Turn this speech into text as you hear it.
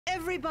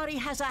Everybody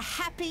has a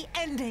happy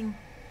ending.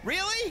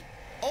 Really?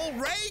 Old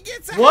Ray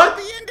gets a What?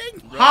 happy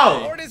ending?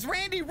 How? Or does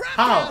Randy How?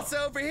 Roughhouse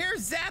over here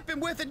zap him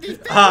with a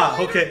defibrillator? Ah,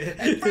 okay.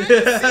 And find the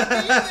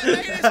CPU that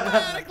made his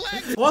bionic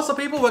legs? What's up,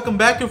 people? Welcome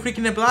back to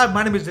Freaking Up Live.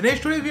 My name is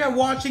Dinesh. Today we are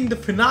watching the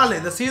finale,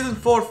 the season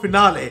 4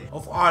 finale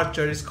of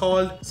Archer. It's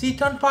called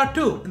Tunt Part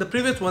 2. In the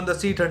previous one, the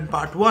Tunt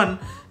Part 1,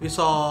 we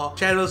saw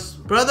Cheryl's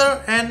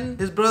brother and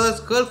his brother's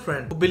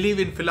girlfriend who believe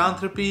in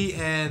philanthropy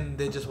and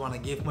they just want to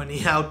give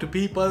money out to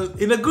people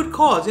in a good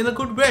cause, in a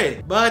good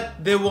way.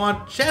 But they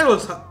want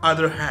Cheryl's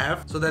other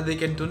half so that they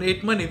can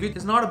donate money, which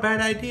is not a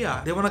bad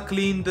idea. They want to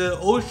clean the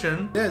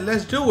ocean. Yeah,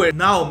 let's do it.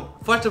 Now,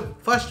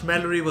 first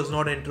Mallory was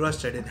not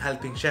interested in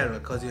helping Cheryl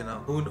because, you know,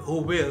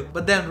 who will?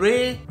 But then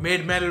Ray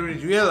made Mallory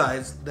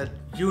realize that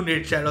you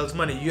need Cheryl's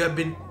money. You have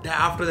been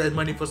after that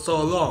money for so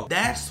long.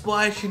 That's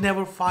why she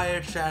never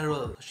fired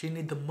Cheryl. She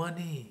need the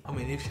money. I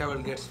mean, if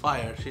Cheryl gets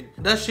fired,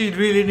 does she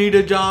really need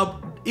a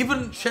job?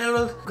 Even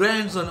Cheryl's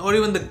grandson or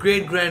even the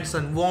great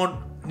grandson won't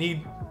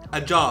need a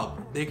job.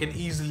 They can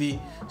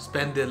easily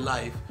spend their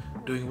life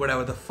doing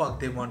whatever the fuck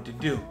they want to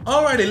do.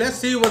 Alrighty, let's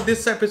see what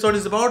this episode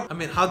is about. I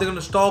mean, how they're gonna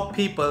stop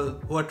people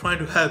who are trying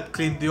to help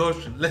clean the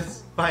ocean.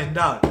 Let's find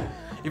out.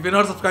 If you're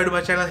not subscribed to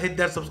my channel, hit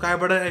that subscribe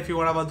button. If you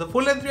want to watch the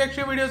full-length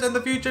reaction videos and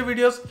the future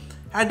videos,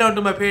 head down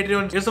to my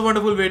Patreon. It's a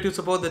wonderful way to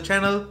support the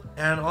channel.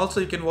 And also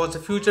you can watch the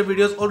future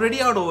videos already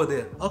out over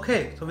there.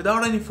 Okay, so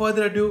without any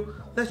further ado,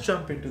 let's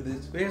jump into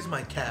this. Where's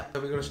my cap?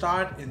 So we're gonna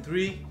start in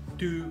 3,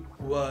 2,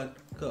 1,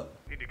 go.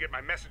 Need to get my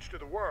message to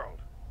the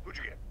world. Who'd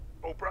you get?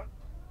 Oprah?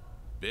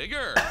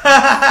 Bigger.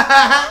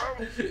 Oh,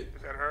 is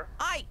that her?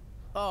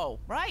 Oh,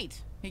 right.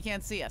 He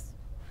can't see us.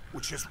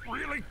 Which is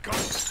really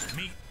got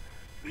me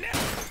now.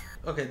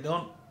 Okay,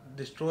 don't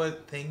destroy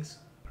things.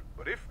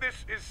 But if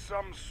this is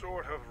some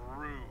sort of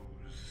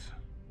ruse,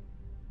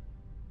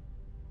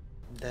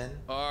 Then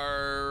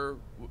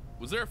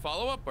Was there a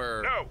follow-up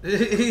or? no.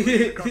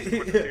 The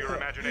consequences to your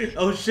imagination.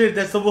 oh shit,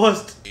 that's the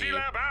worst.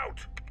 C-Lab out.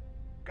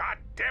 God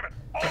damn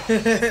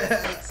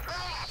it.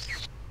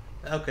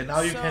 Okay, now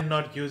you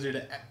cannot use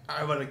it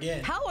ever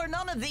again. How are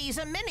none of these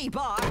a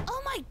minibar?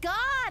 Oh my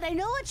god, I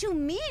know what you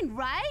mean,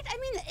 right? I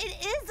mean,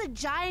 it is a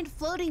giant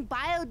floating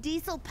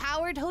biodiesel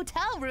powered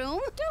hotel room.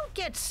 Don't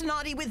get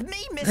snotty with me,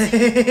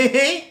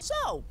 missy.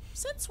 So,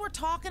 since we're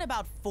talking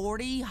about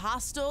 40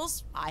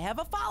 hostels, I have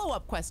a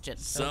follow-up question.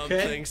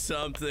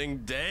 Something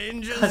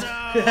danger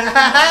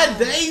zone.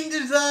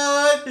 Danger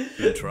zone.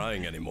 Not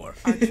trying anymore.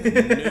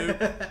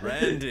 Dude,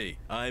 Randy.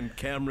 I'm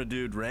camera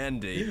dude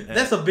Randy.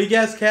 That's a big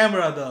ass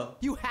camera though.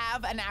 You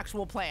have an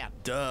actual plan.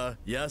 Duh.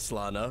 Yes,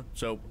 Lana.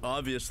 So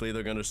obviously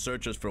they're gonna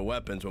search us for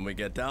weapons when we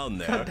get down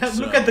there.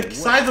 Look at the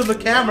size of the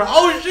camera.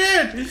 Oh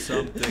shit!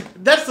 Something.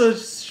 That's a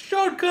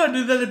shortcut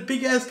to that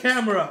big ass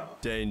camera.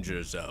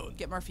 Danger zone.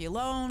 Get Murphy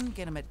alone,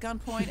 get him at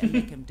gunpoint, and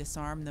make him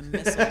disarm the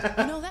missile.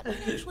 You know, that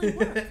might actually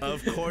work.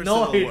 Of course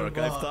No, it'll it work.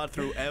 won't. I've thought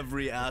through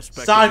every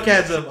aspect.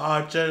 Sarcasm,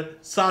 Archer.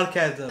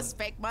 Sarcasm.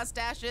 Fake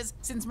mustaches,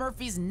 since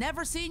Murphy's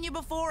never seen you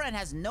before and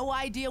has no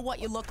idea what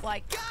you look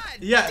like. God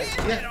Yeah,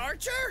 damn it, yeah.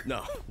 Archer!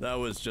 No, that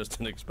was just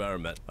an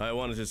experiment. I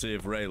wanted to see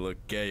if Ray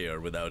looked gayer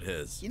without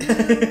his.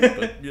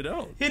 But you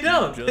don't. You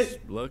don't. You just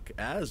look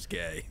as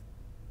gay.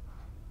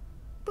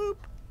 Boop.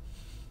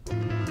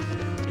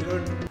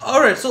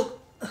 Alright, so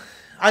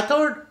I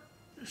thought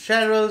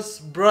Cheryl's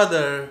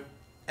brother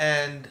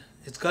and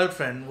his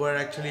girlfriend were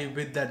actually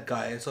with that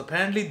guy. So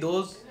apparently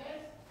those...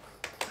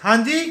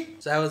 Hanji?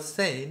 So I was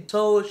saying,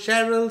 so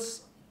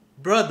Cheryl's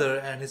brother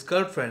and his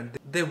girlfriend,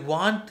 they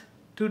want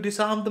to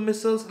disarm the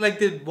missiles? Like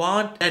they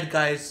want that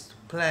guy's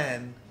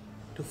plan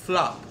to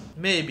flop?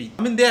 Maybe.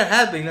 I mean, they're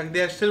helping, like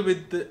they're still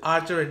with the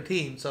Archer and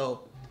team,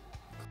 so...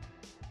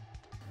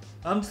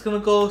 I'm just gonna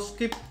go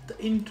skip the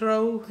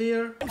intro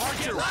here.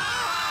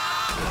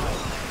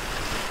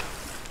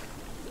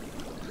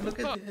 Look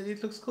at it,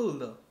 it looks cool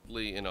though.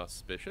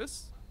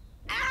 Inauspicious.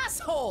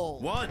 Asshole!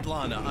 What,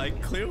 Lana? I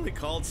clearly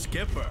called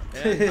Skipper.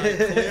 And I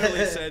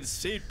clearly said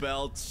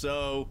seatbelt,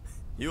 so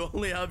you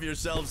only have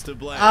yourselves to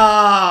blame.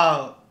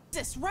 Oh!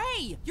 This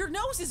Ray, your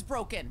nose is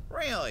broken.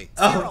 Really?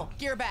 Cyril,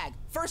 gear bag,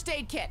 first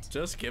aid kit.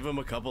 Just give them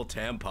a couple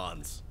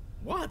tampons.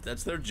 What?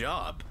 That's their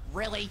job.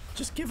 Really?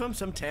 Just give them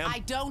some tampons. I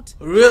don't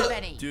Real- have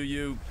any. Do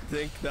you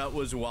think that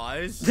was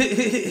wise?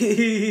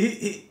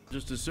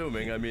 Just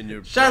assuming. I mean,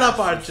 you're Shut up,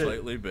 Archer.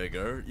 slightly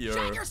bigger. You're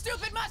Shut your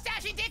stupid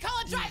mustachey dick hole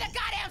and drive the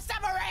goddamn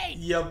submarine!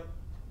 Yup.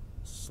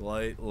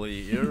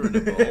 slightly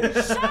irritable.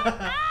 Shut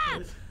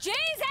up! Jesus!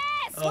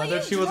 Oh,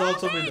 then she was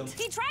also with him.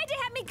 He tried to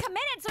have me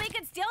committed so he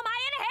could steal my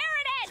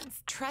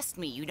inheritance! Trust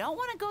me, you don't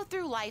want to go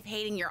through life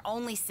hating your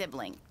only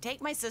sibling.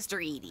 Take my sister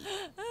Edie.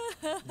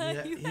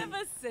 You have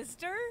a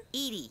sister?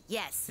 Edie,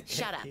 yes.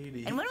 Shut up.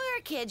 Edie. And when we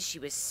were kids, she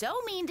was so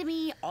mean to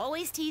me,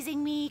 always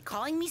teasing me,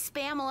 calling me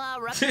Spamela,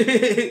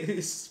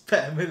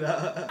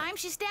 Spamela. time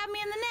she stabbed me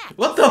in the neck.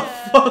 What the Now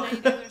fuck? you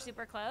guys are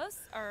super close?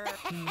 Or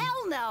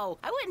Hell no!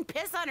 I wouldn't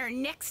piss on her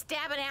neck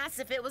stabbing ass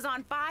if it was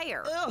on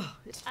fire. Ugh,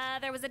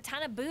 there was a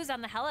ton of booze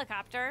on the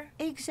helicopter.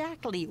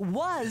 exactly.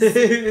 Was.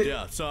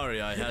 Yeah,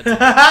 sorry, I had to.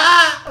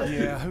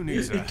 Yeah, who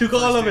needs that? took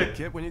all of First aid it.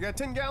 kit when you got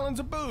 10 gallons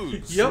of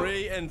booze. Yep.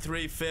 3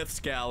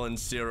 3/5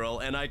 gallons, Cyril,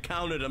 and I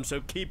counted them,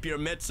 so keep your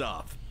mitts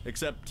off.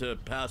 Except to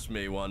pass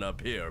me one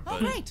up here, Oh, but...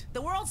 great.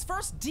 The world's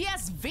first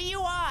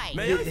DSVUI.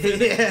 May I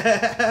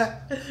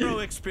finish? No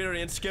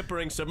experience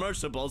skippering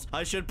submersibles,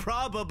 I should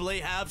probably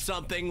have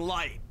something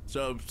light.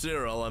 So,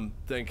 Cyril, I'm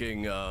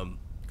thinking,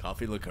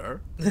 coffee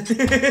liqueur?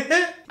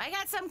 I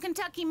got some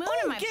Kentucky Moon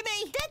in my...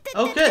 gimme.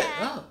 Okay.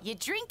 Oh. You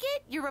drink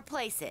it, you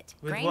replace it.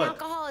 With Grain what?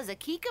 alcohol is a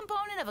key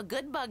component of a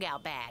good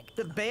bug-out bag.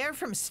 The bear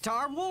from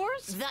Star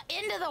Wars? The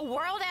end of the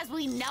world as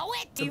we know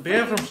it? The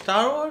bear from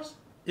Star Wars?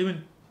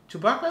 Even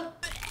Chewbacca?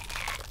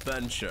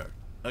 Venture.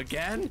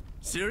 Again?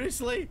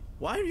 Seriously?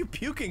 Why are you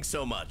puking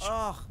so much?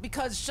 Ugh,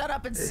 because shut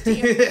up and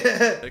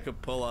steer. I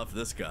could pull off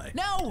this guy.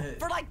 No,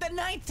 for like the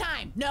 9th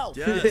time. No.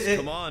 Yes,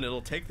 come on,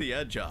 it'll take the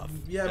edge off.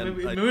 Yeah, And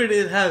maybe it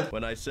did help.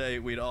 When I say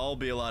we'd all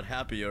be a lot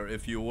happier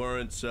if you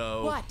weren't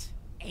so... What?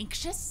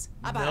 Anxious?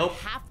 About Nope.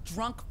 a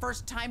half-drunk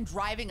first-time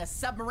driving a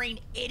submarine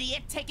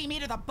idiot taking me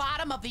to the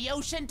bottom of the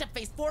ocean to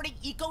face 40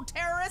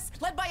 eco-terrorists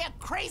led by a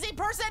crazy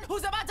person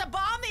who's about to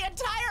bomb the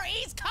entire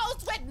East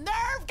Coast with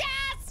nerve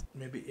gas?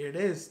 Maybe it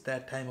is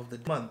that time of the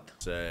month.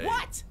 Say...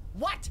 What?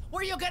 What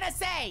were you gonna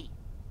say?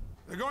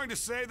 They're going to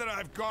say that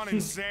I've gone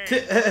insane.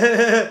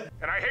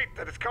 And I hate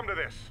that it's come to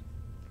this.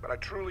 But I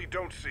truly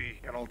don't see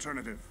an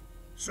alternative.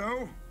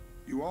 So,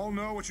 you all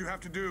know what you have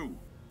to do.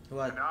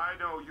 What? And I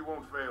know you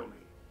won't fail me.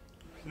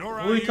 Nor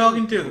Who are you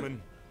talking to?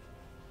 gentlemen.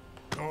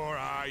 Nor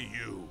are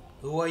you.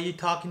 Who are you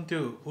talking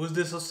to? Who's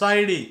the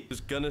society? I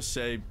was gonna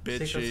say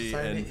Secret bitchy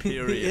society. and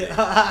period,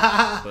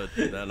 Yeah. but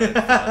then I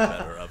thought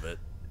better of it.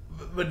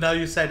 But now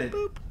you said it.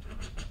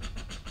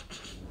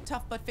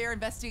 Tough but fair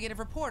investigative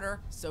reporter,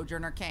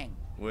 Sojourner King.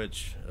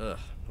 Which,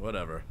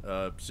 whatever.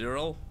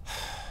 Cyril?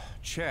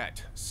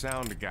 Chet,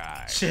 sound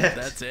guy. Shit.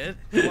 That's it?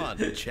 Come on,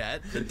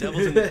 Chet. The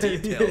devil's in the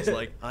details.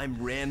 Like,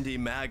 I'm Randy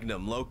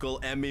Magnum, local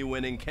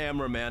Emmy-winning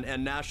cameraman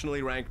and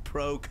nationally ranked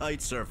pro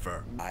kite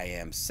surfer. I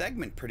am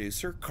segment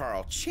producer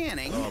Carl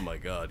Channing. Oh my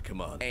god,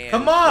 come on. And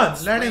Come on,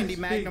 what's let him Randy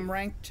speak. Magnum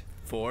ranked?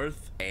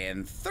 4th?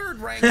 And third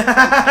ranked.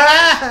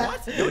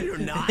 What? No, you're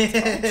not. Carl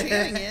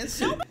Channing is.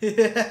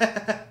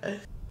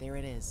 There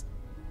it is.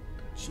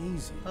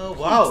 Jeez. Oh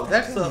wow,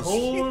 that's thing a is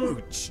whole.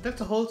 huge.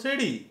 That's a whole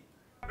city.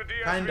 The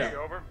DSV, Kinda.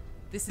 over.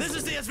 This This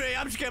is DSV,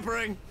 I'm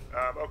skippering.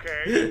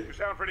 Okay. You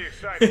sound pretty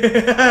excited.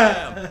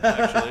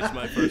 Actually, it's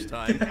my first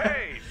time.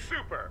 Hey,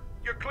 super.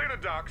 You're clear to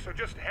dock, so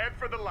just head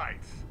for the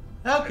lights.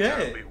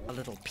 Okay. A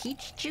little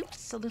peach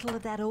juice, a little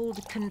of that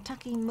old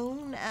Kentucky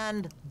Moon,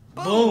 and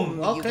Boom, boom!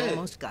 okay. You've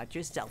almost got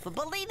yourself a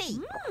Bellini.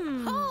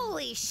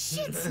 Holy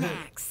shit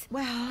snacks.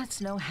 Well, it's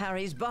no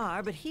Harry's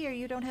bar, but here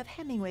you don't have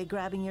Hemingway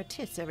grabbing your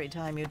tits every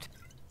time you...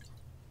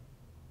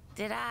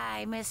 Did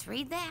I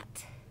misread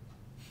that?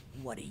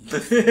 What are you...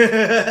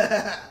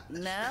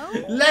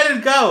 No? Let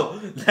it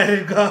go. Let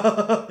it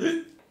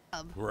go.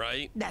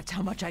 Right? That's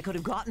how much I could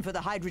have gotten for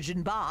the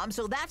hydrogen bomb,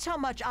 so that's how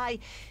much I...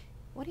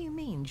 What do you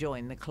mean,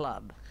 join the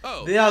club?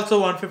 Oh, They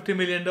also want $50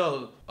 million.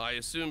 I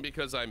assume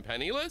because I'm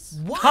penniless?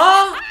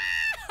 Huh?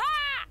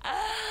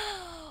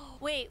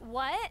 Wait,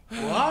 what?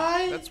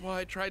 Why? That's why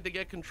I tried to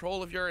get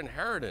control of your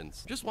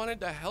inheritance. Just wanted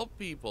to help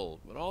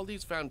people, but all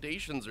these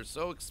foundations are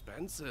so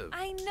expensive.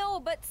 I know,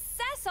 but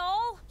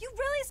Cecil, you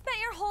really spent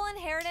your whole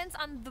inheritance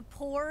on the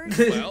poor?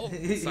 Well,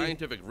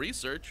 scientific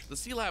research, the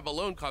Sea Lab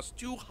alone cost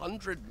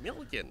 $200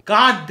 million.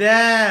 God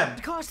damn.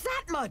 It costs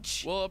that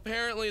much! Well,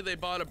 apparently they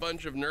bought a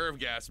bunch of nerve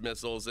gas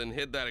missiles and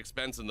hid that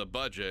expense in the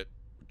budget,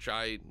 which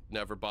I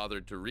never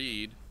bothered to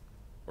read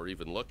or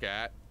even look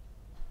at.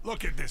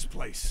 Look at this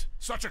place.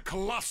 Such a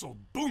colossal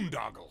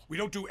boondoggle. We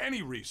don't do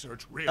any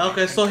research, really.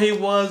 Okay, so he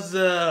was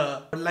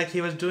like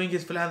he was doing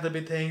his philanthropy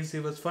things. He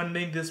was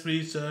funding this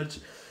research,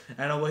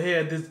 and over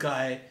here, this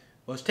guy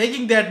was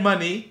taking that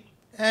money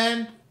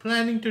and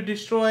planning to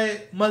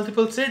destroy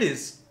multiple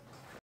cities.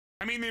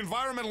 I mean, the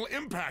environmental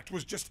impact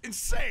was just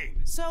insane.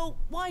 So,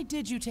 why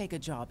did you take a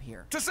job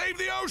here? To save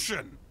the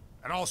ocean.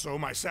 And also,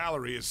 my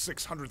salary is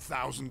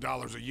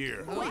 $600,000 a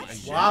year.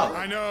 Wow.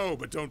 I know,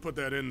 but don't put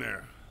that in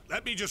there.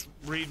 Let me just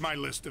read my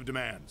list of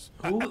demands.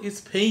 Who is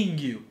paying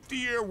you?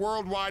 50-year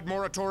worldwide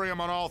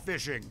moratorium on all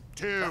fishing.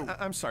 2.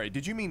 I'm sorry,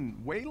 did you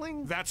mean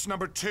whaling? That's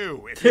number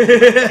 2.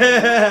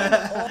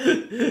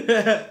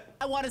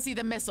 I want to see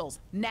the missiles,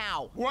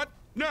 now. What?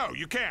 No,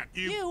 you can't.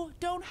 You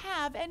don't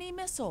have any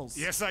missiles.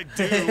 Yes, I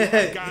do.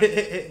 I've got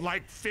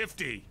like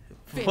 50.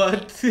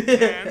 What?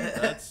 And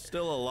That's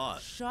still a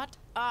lot. Shut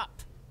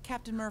up,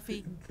 Captain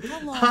Murphy. How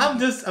long? I'm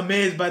just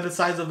amazed by the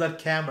size of that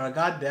camera.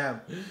 God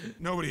damn.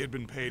 nobody had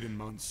been paid in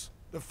months.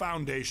 The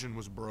foundation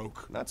was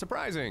broke. Not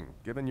surprising,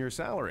 given your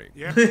salary.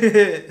 Yeah.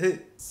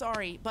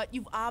 Sorry, but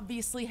you've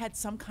obviously had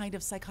some kind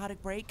of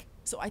psychotic break,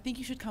 so I think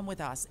you should come with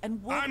us.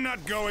 And we'll... I'm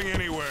not going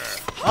anywhere.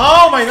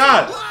 Oh my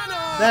god!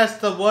 That's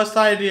the worst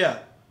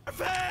idea.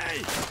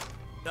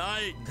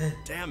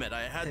 Damn it,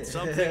 I had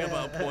something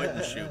about point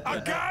and shoot. A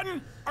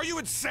gun? Are you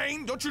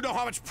insane? Don't you know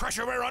how much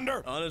pressure we're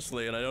under?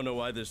 Honestly, and I don't know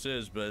why this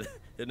is, but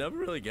it never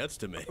really gets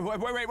to me.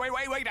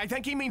 Wait. I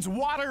think he means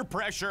water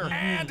pressure.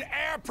 And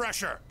air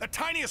pressure. The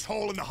tiniest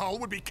hole in the hull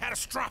would be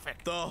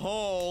catastrophic. The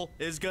hole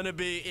is gonna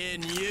be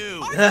in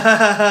you.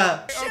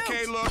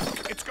 Okay,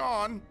 look, it's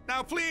gone.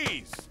 Now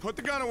please, put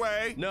the gun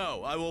away.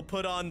 No, I will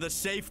put on the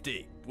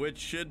safety, which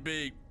should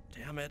be...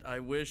 Damn it, I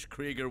wish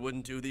Krieger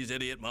wouldn't do these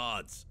idiot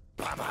mods.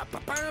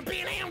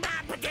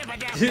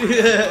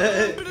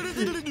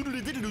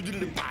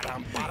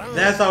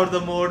 That's how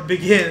the mode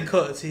begins,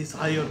 cause he's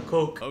high on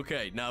coke.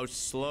 Okay, now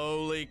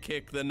slowly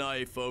kick the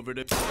knife over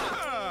to...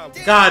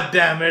 God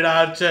damn it,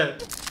 Archer.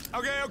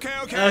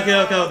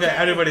 Okay.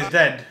 Everybody's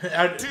dead.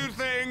 Two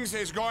things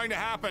is going to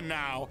happen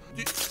now.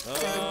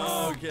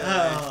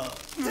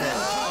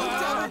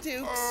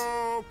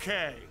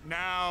 Okay,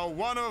 now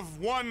one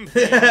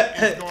thing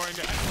is going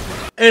to...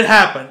 It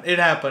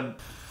happened.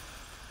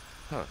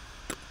 Huh.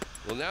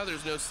 Well, now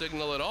there's no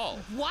signal at all.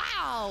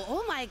 Wow!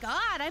 Oh my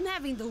god, I'm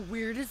having the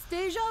weirdest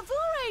deja vu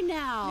right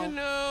now. You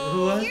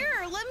know... What?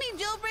 Here, let me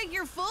jailbreak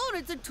your phone.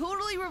 It's a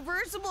totally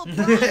reversible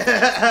process.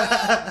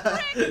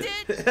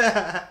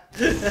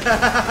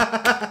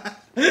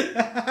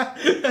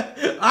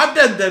 I've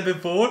done that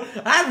before.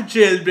 I've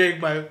jailbreaked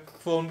my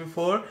phone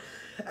before.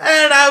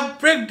 And I've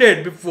bricked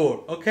it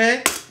before,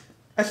 okay?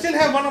 I still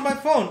have one on my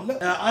phone.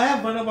 Look, I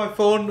have one on my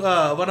phone,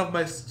 one of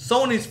my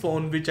Sony's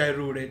phone, which I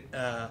rooted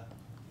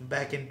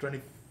back in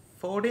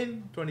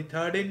 2014,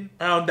 2013,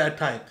 around that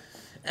time.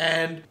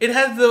 And it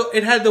had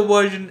the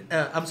version,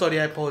 I'm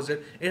sorry, I paused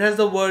it. It has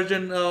the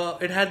version,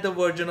 it had the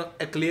version of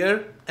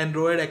Eclair,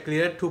 Android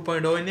Eclair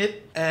 2.0 in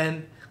it.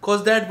 And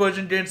cause that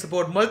version didn't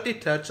support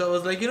multi-touch, so I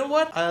was like, you know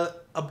what? I'll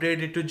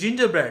upgrade it to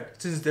Gingerbread.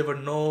 Since there were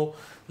no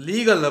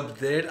legal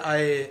update,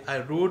 I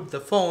root the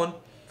phone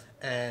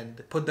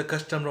and put the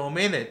custom ROM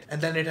in it,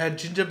 and then it had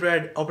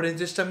Gingerbread operating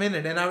system in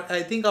it, and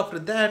I think after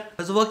that it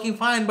was working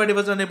fine, but it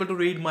was unable to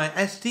read my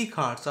SD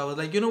card. So I was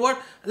like, you know what,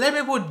 let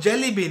me put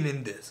Jelly Bean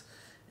in this,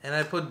 and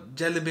I put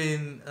Jelly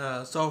Bean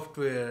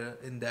software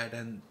in that,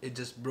 and it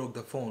just broke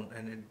the phone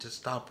and it just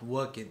stopped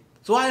working.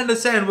 So I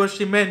understand what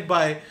she meant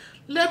by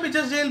let me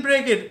just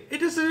jailbreak it.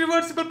 It is a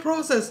reversible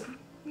process,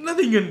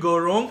 nothing can go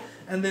wrong,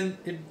 and then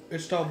it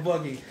stopped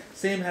working.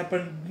 Same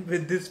happened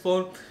with this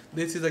phone.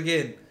 This is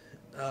again,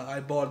 I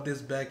bought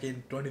this back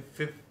in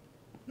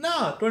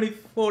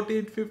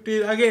 2014,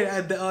 15. Again,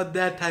 at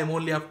that time,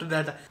 only after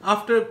that.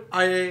 After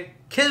I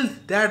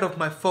killed that of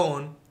my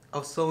phone,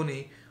 of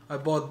Sony, I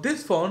bought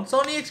this phone.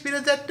 Sony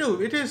experienced that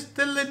too. It is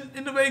still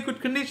in a very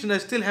good condition. I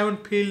still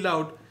haven't peeled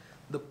out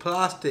the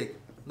plastic.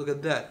 Look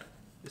at that.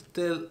 It's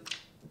still...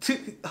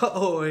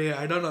 oh yeah,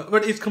 I don't know.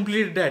 But it's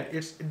completely dead.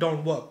 It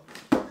don't work.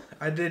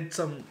 I did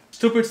some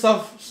stupid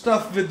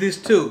stuff with this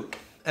too.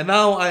 And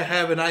now I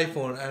have an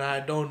iPhone and I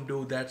don't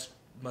do that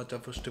much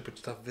of a stupid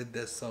stuff with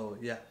this, so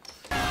yeah.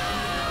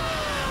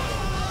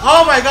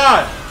 Oh my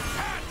god!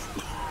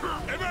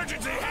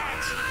 Emergency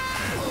hatch!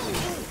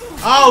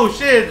 Oh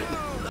shit!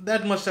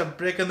 That must have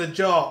broken the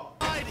jaw.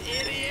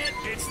 Idiot!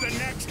 It's the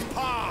next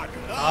pod!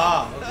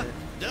 Ah, okay.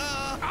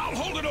 I'll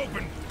hold it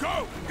open!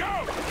 Go!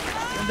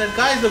 And that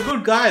guy's a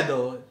good guy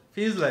though.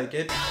 Feels like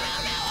it.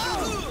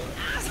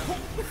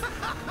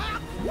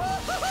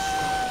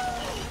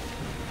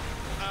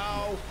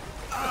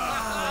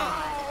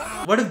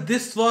 What if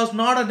this was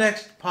not a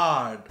next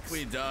part? If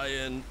we die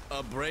in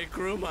a break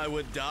room, I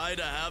would die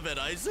to have it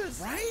ISIS.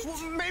 Right?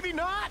 Well, maybe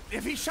not.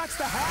 If he shuts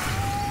the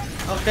hatch.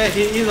 Okay,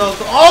 he is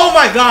also... Oh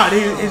my god,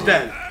 he's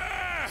dead.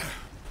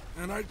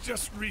 And I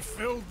just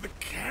refilled the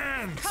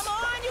cans. Come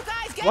on, you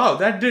guys, get... Wow,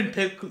 that didn't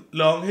take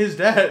long. He's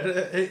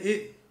dead.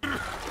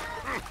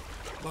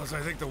 Plus,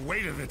 I think the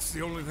weight of it's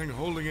the only thing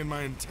holding in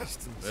my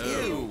intestines.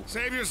 Ew.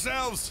 Save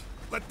yourselves.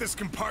 Let this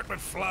compartment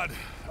flood.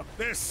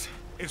 This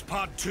is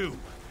pod 2.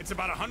 It's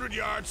about 100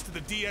 yards to the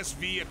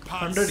DSV at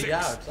pod 100 6.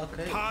 yards,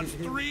 okay. Pods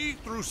 3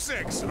 through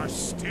 6 are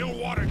still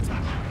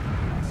watertight.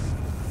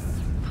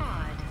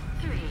 Pod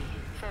 3,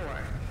 4,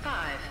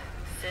 5,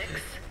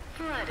 6.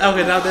 Flooded.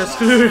 Okay, now they're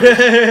screwed.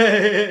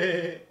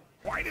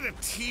 Why did a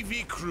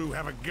TV crew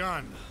have a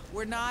gun?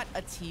 We're not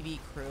a TV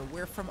crew.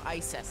 We're from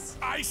ISIS.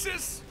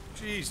 ISIS?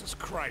 Jesus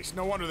Christ,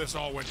 no wonder this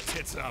all went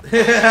tits up.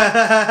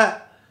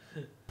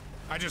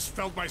 I just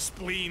felt my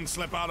spleen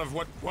slip out of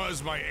what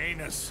was my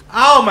anus.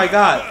 Oh my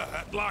god.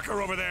 That locker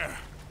over there.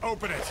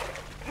 Open it.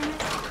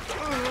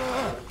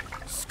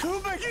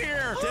 Scuba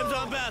gear! Tim's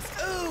on best.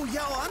 Ooh,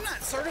 yo, I'm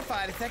not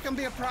certified. Is that gonna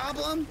be a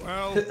problem?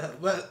 Well,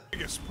 Well,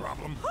 biggest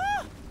problem.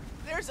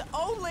 There's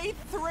only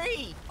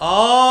 3.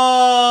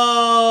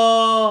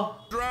 oh.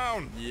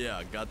 Drown.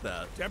 Yeah, got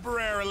that.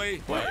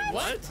 Temporarily. Wait,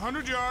 what?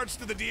 100 yards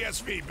to the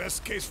DSV.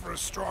 Best case for a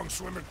strong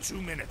swimmer,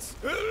 2 minutes.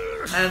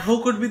 And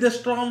who could be the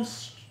strong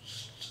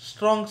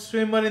strong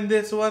swimmer in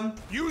this one.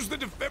 Use the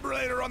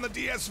defibrillator on the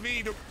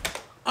DSV to...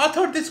 I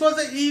thought this was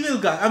an evil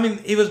guy. I mean,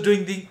 he was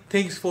doing the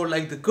things for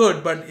like the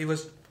good, but he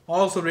was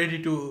also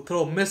ready to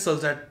throw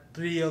missiles at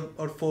 3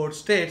 or 4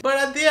 states. But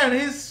at the end,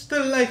 he's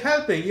still like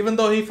helping, even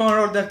though he found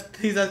out that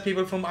these are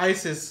people from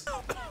ISIS.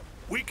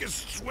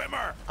 Weakest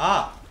swimmer.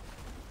 Ah.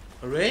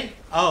 Ray?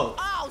 Oh.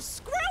 Oh,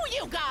 screw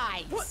you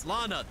guys! What?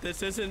 Lana,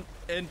 this isn't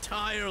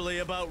entirely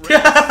about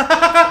race.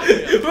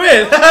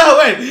 Wait,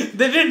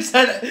 they didn't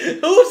say.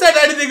 Who said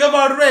anything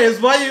about race?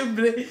 Why are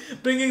you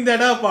bringing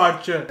that up,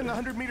 Archer? In the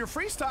 100-meter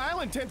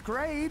freestyle in 10th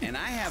grade. And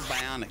I have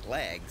bionic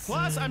legs.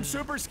 Plus, I'm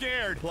super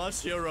scared.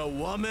 Plus, you're a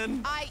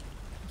woman.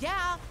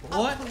 Yeah,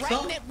 What? a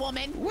pregnant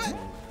woman. What?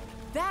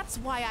 That's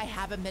why I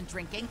haven't been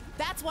drinking.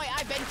 That's why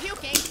I've been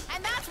puking.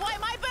 And that's why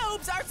my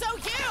boobs are so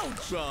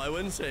huge. Well, I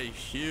wouldn't say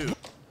huge.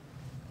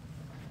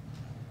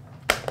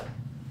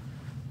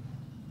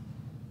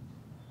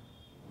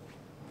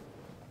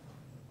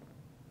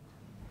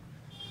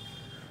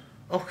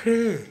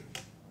 Okay.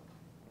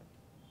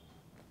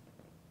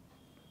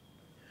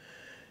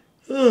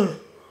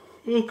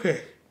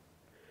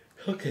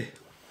 Okay.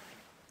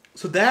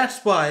 So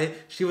that's why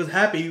she was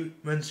happy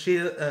when she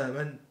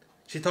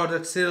thought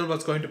that Cyril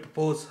was going to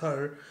propose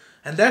her,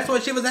 and that's why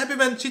she was happy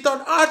when she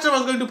thought Archer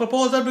was going to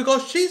propose her,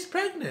 because she's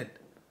pregnant.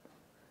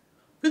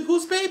 With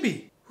whose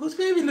baby? Whose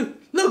baby?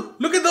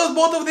 Look at those,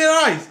 both of their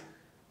eyes.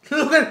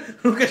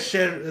 Look at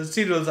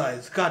Cyril's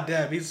eyes. God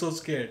damn, he's so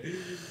scared.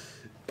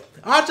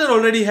 Archer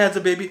already has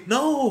a baby.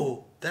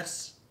 No,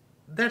 that's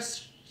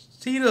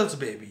Cyril's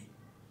baby.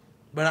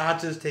 But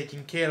Archer's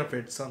taking care of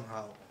it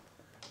somehow.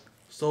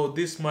 So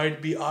this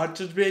might be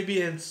Archer's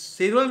baby and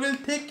Cyril will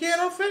take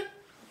care of it?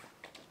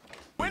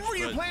 When were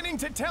you planning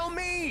to tell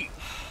me?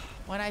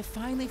 When I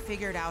finally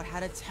figured out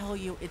how to tell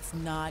you it's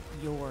not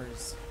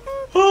yours.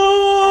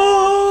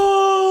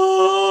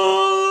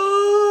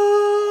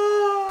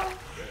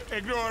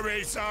 Ignore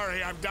me,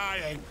 sorry, I'm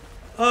dying.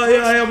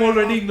 I am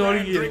already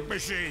ignoring you. Drink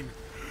machine.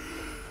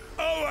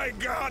 Oh my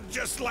god,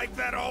 just like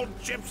that old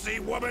gypsy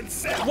woman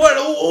said. What?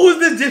 Who's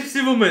this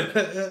gypsy woman?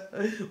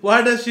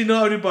 Why does she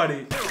know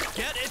everybody?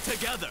 Get it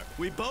together.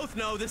 We both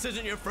know this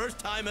isn't your first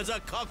time as a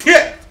cook.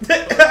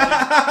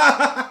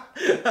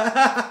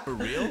 For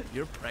real?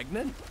 You're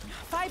pregnant?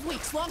 5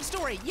 weeks, long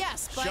story,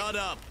 yes, but... Shut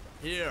up.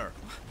 Here.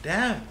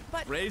 Damn.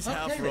 But Ray's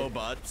half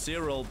robot,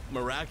 Cyril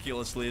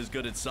miraculously is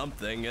good at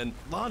something, and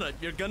Lana,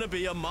 you're gonna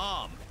be a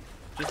mom.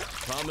 Just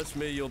promise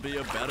me you'll be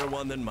a better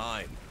one than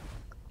mine.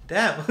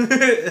 Damn.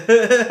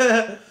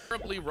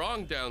 Terribly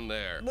wrong down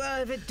there.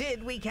 Well, if it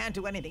did, we can't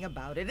do anything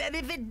about it. And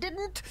if it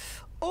didn't,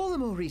 all the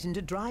more reason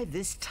to drive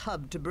this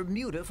tub to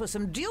Bermuda for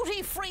some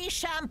duty-free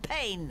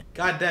champagne.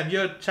 God damn,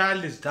 your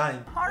child is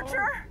dying.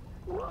 Archer?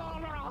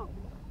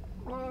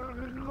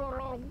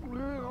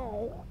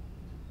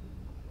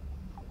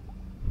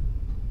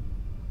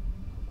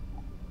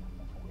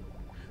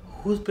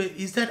 Whose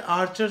baby? Is that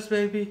Archer's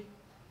baby?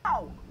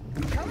 Oh,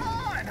 come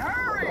on,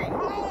 hurry!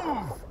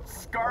 Move!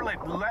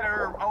 Scarlet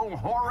letter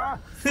O'Hara.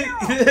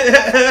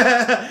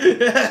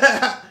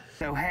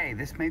 So hey,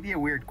 this may be a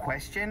weird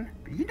question,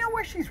 but you know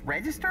where she's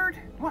registered?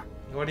 What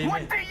do you mean?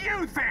 What do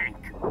you think?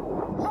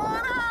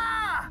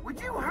 Lana!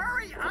 Would you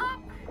hurry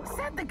up?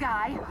 Said the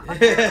guy.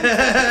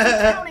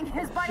 Counting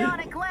his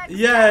bionic legs.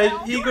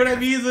 Yeah, he could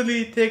have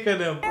easily taken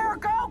him. Here,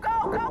 go!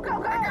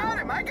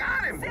 I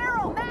got him!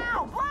 Cyril,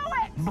 now! Blow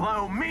it!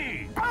 Blow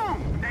me!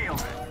 Boom!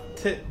 Nailed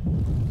it.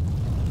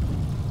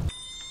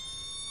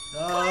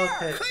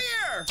 Okay.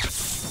 Clear!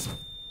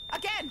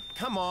 Again!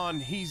 Come on,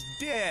 he's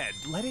dead.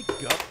 Let it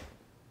go.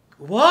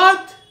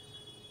 What?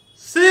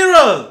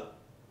 Cyril!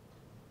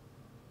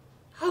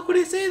 How could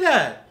he say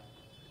that?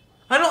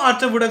 I know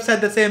Archer would have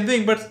said the same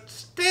thing, but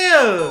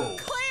still.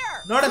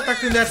 Clear! Not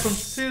expecting that from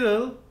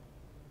Cyril.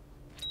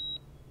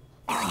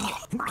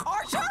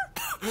 Archer?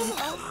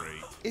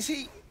 Is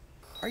he...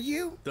 Are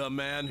you? The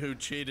man who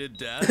cheated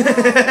death?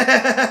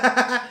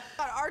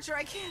 Archer,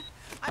 I can't...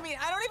 I mean,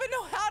 I don't even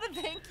know how to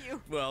thank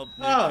you. Well,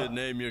 you could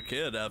name your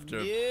kid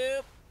after...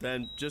 Yep.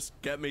 Then just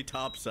get me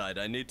topside.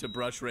 I need to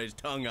brush Ray's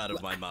tongue out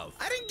of my mouth.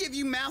 I didn't give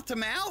you mouth to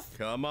mouth.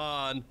 Come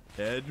on.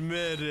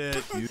 Admit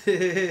it.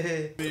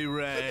 You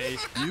Ray.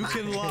 You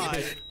can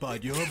lie,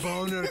 but your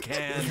boner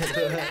can.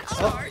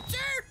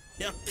 Archer?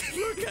 Yeah,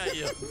 look at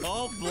you.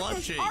 All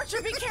blushy. Archer,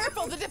 be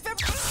careful. The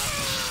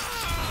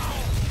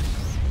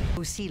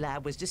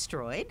C-Lab was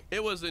destroyed.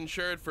 It was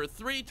insured for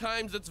 3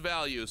 times its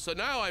value, so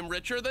now I'm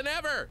richer than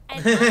ever.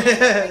 And I'm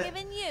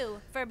forgiving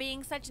you for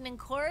being such an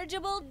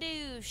incorrigible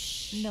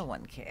douche. No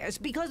one cares,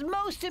 because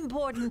most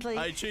importantly...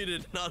 I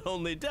cheated not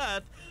only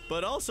death,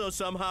 but also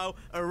somehow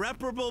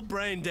irreparable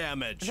brain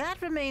damage. That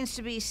remains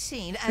to be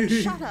seen. And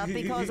shut up,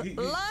 because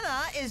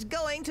Lana is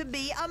going to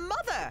be a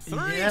mother. 3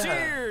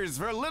 cheers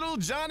for little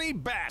Johnny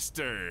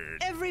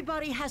Bastard.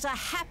 Everybody has a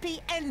happy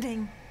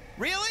ending.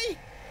 Really?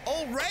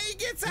 Old Ray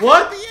gets a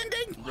What? happy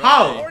ending?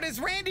 How? Or does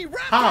Randy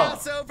How?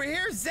 Roughhouse over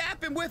here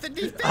zap him with a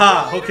defibrillator?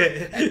 Ah,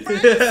 okay. And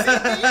Frank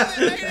CPU that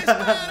made his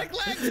bionic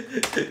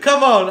legs?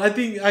 Come on, I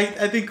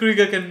think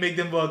Krieger can make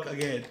them work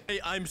again. Hey,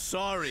 I'm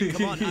sorry.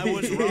 Come on, I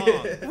was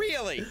wrong.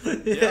 Really?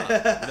 Yeah,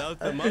 without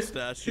the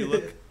mustache, you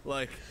look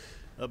like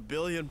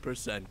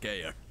 1,000,000,000%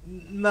 gayer.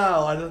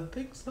 No, I don't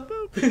think so.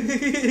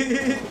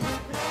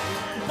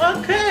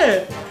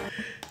 Okay.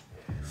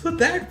 So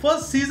that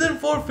was season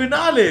 4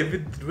 finale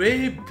with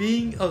Ray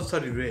being,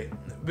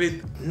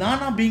 with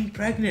Lana being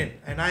pregnant,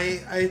 and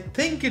I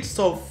think it's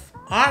of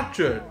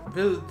Archer.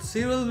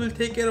 Cyril will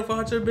take care of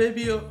Archer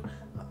baby,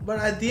 but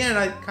at the end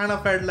I kind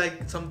of felt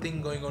like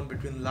something going on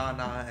between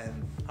Lana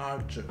and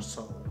Archer.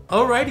 So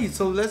alrighty,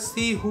 so let's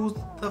see who's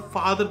the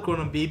father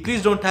gonna be.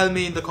 Please don't tell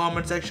me in the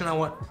comment section.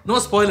 No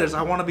spoilers.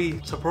 I want to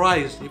be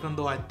surprised, even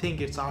though I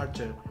think it's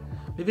Archer.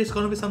 Maybe it's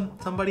gonna be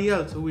somebody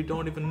else who we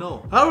don't even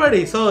know.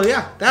 Alrighty, so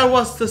yeah, that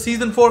was the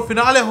season 4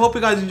 finale. I hope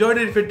you guys enjoyed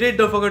it. If you did,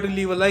 don't forget to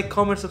leave a like,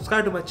 comment,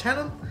 subscribe to my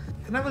channel,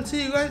 and I will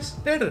see you guys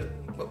later.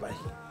 Bye bye.